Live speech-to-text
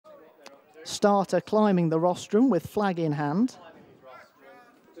Starter climbing the rostrum with flag in hand.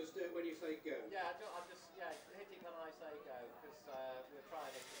 Just do it when you say go. Hitting when I say go, because we're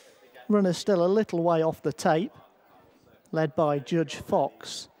trying it. Runners still a little way off the tape, led by Judge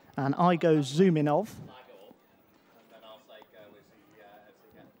Fox and Igo Zuminov.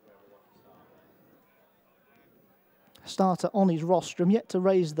 Starter on his rostrum, yet to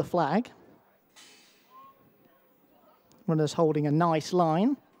raise the flag. Runners holding a nice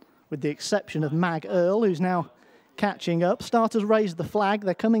line, with the exception of Mag Earl, who's now catching up. Starters raise the flag,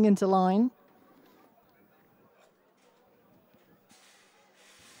 they're coming into line.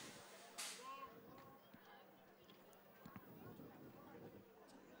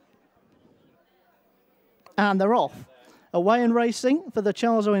 And they're off. Away and racing for the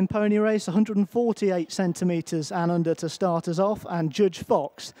Charles Owen pony race, 148 centimetres and under to start us off. And Judge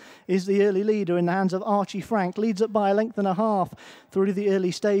Fox is the early leader in the hands of Archie Frank. Leads up by a length and a half through the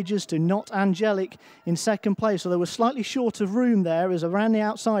early stages to Not Angelic in second place. So there was slightly short of room there as around the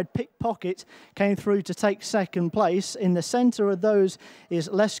outside Pickpocket came through to take second place. In the centre of those is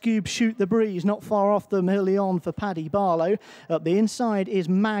Lescube Shoot the Breeze, not far off them early on for Paddy Barlow. Up the inside is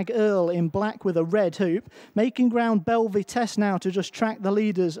Mag Earl in black with a red hoop. Making ground Belvitesse now to just track the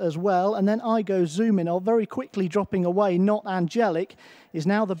leaders as well. And then Igo Zuminov very quickly dropping away. Not Angelic is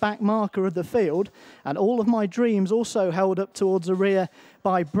now the back marker of the field. And All of My Dreams also held up towards the rear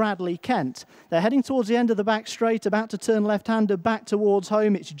by Bradley Kent. They're heading towards the end of the back straight, about to turn left-hander back towards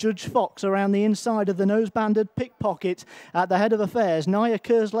home. It's Judge Fox around the inside of the nose-banded Pickpocket at the head of affairs. Naya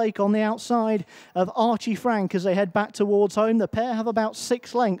Kerslake on the outside of Archie Frank as they head back towards home. The pair have about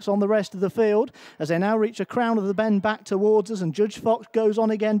 6 lengths on the rest of the field as they now reach a crown of the bend back towards us, and Judge Fox goes on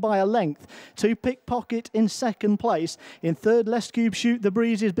again by a length to Pickpocket in second place. In third, Lescube Shoot the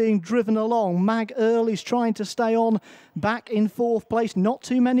Breeze is being driven along. Mag Earl is trying to stay on back in fourth place. Not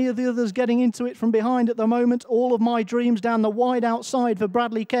too many of the others getting into it from behind at the moment. All of My Dreams down the wide outside for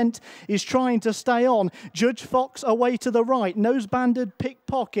Bradley Kent is trying to stay on. Judge Fox away to the right. Nose-banded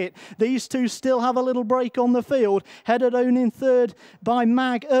Pickpocket. These two still have a little break on the field. Headed on in third by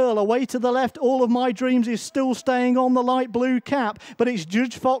Mag Earl. Away to the left, All of My Dreams is still staying on the light blue cap, but it's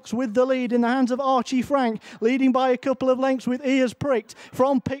Judge Fox with the lead in the hands of Archie Frank, leading by a couple of lengths with ears pricked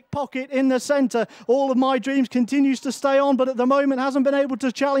from Pickpocket in the centre. All of My Dreams continues to stay on, but at the moment hasn't been able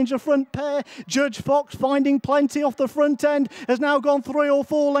to challenge the front pair. Judge Fox finding plenty off the front end, has now gone 3 or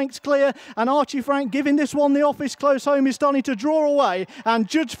 4 lengths clear, and Archie Frank giving this one the office close home is starting to draw away, and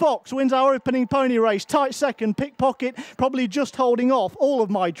Judge Fox wins our opening pony race. Tight second, Pickpocket probably just holding off All of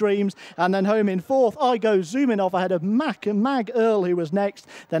My Dreams, and then home in fourth, Igo Zuminov ahead of Mag Earl, who was next,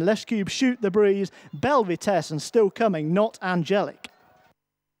 then Lescube Shoot the Breeze, Belvitesse, and still coming Not Angelic.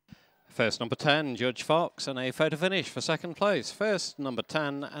 First number 10, Judge Fox, and a photo finish for second place. First number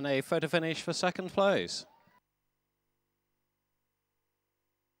 10 and a photo finish for second place.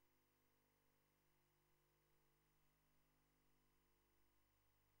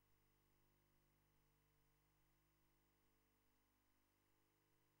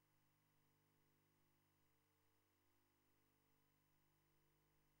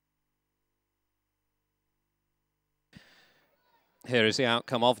 Here is the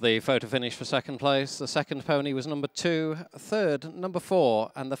outcome of the photo finish for second place. The second pony was number 2, third number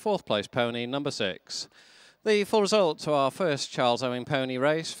 4, and the fourth place pony number 6. The full result to our first Charles Owen pony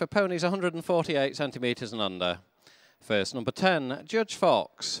race for ponies 148 centimetres and under. First number 10, Judge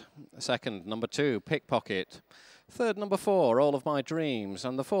Fox. Second number 2, Pickpocket. Third number 4, All of My Dreams,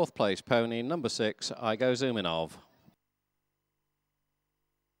 and the fourth place pony number 6, Igo Zuminov.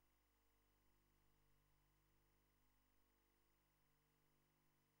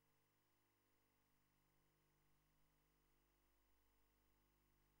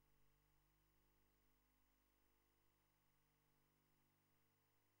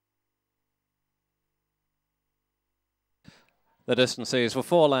 The distances were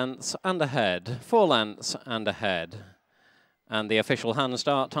 4 lengths and ahead, 4 lengths and ahead. And the official hand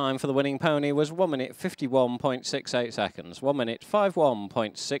start time for the winning pony was 1 minute 51.68 seconds. 1 minute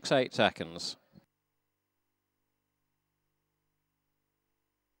 51.68 seconds.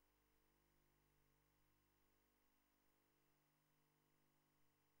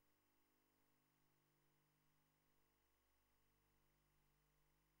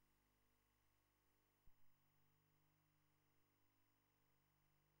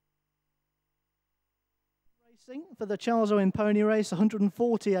 For the Charles Owen pony race,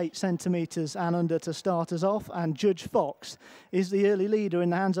 148 centimetres and under to start us off, and Judge Fox is the early leader in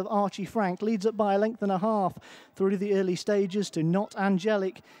the hands of Archie Frank. Leads up by a length and a half through the early stages to Not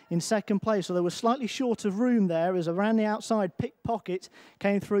Angelic in second place. So there was slightly short of room there as around the outside Pickpocket Pickpocket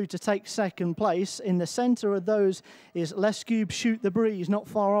came through to take second place. In the centre of those is Lescube Shoot the Breeze, not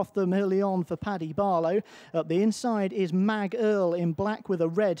far off them early on for Paddy Barlow. Up the inside is Mag Earl in black with a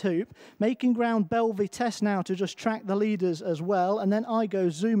red hoop. Making ground Belle Vitesse now to just track the leaders as well. And then I Go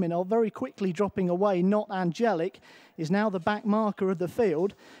Zooming on, very quickly dropping away. Not Angelic is now the back marker of the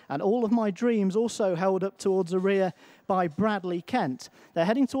field. And All of My Dreams also held up towards the rear by Bradley Kent. They're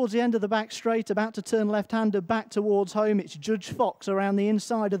heading towards the end of the back straight, about to turn left-hander back towards home. It's Judge Fox around the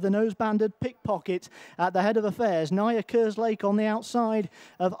inside of the nose-banded Pickpocket at the head of affairs. Naya Kerslake on the outside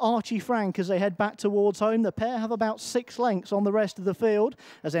of Archie Frank as they head back towards home. The pair have about 6 lengths on the rest of the field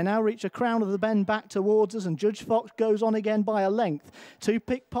as they now reach a crown of the bend back towards us, and Judge Fox goes on again by a length to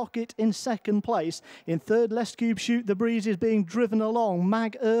Pickpocket in second place. In third, Lescube Shoot the Breeze is being driven along.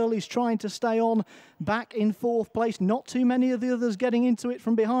 Mag Earl is trying to stay on back in fourth place. Not too many of the others getting into it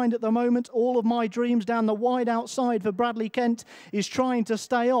from behind at the moment. All of My Dreams down the wide outside for Bradley Kent is trying to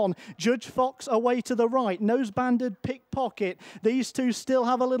stay on. Judge Fox away to the right. Nose-banded Pickpocket. These two still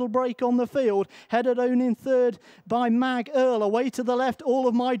have a little break on the field. Headed on in third by Mag Earl. Away to the left, All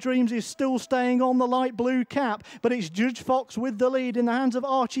of My Dreams is still staying on the light blue cap, but it's Judge Fox with the lead in the hands of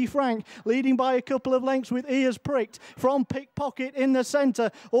Archie Frank, leading by a couple of lengths with ears pricked from Pickpocket in the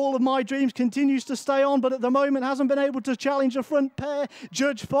centre. All of My Dreams continues to stay on, but at the moment hasn't been able to challenge the front pair.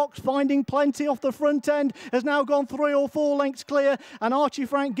 Judge Fox finding plenty off the front end, has now gone 3 or 4 lengths clear, and Archie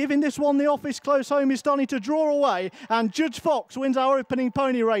Frank giving this one the office close home is starting to draw away, and Judge Fox wins our opening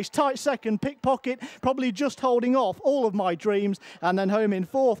pony race. Tight second, Pickpocket probably just holding off All of My Dreams, and then home in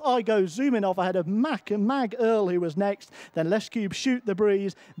fourth, I Go Zooming off ahead of Mag Earl, who was next, then Lescube Shoot the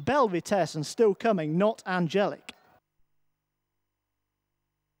Breeze, Belle Vitesse, and still coming, Not Angelic.